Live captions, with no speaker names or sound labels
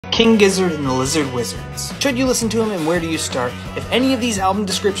King Gizzard and the Lizard Wizards. Should you listen to them, and where do you start? If any of these album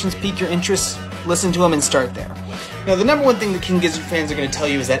descriptions pique your interest, listen to them and start there. Now, the number one thing the King Gizzard fans are going to tell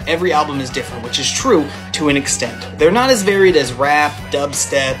you is that every album is different, which is true to an extent. They're not as varied as rap,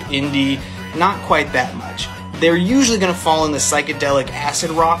 dubstep, indie, not quite that much. They're usually going to fall in the psychedelic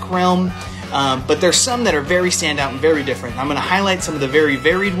acid rock realm, but there's some that are very standout and very different. I'm going to highlight some of the very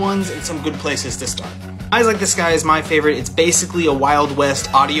varied ones and some good places to start. Eyes Like the Sky is my favorite. It's basically a Wild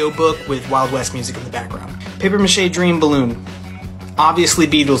West audiobook with Wild West music in the background. Paper Mache Dream Balloon. Obviously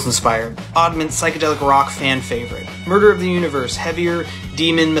Beatles inspired. Oddment psychedelic rock fan favorite. Murder of the Universe, heavier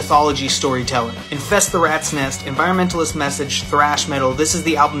demon mythology storytelling. Infest the Rat's Nest, environmentalist message, thrash metal. This is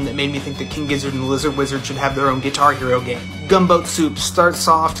the album that made me think that King Gizzard and the Lizard Wizard should have their own Guitar Hero game. Gumboat Soup, starts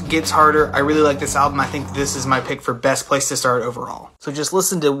soft, gets harder. I really like this album. I think this is my pick for best place to start overall. So just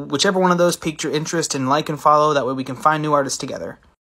listen to whichever one of those piqued your interest and like and follow. That way we can find new artists together.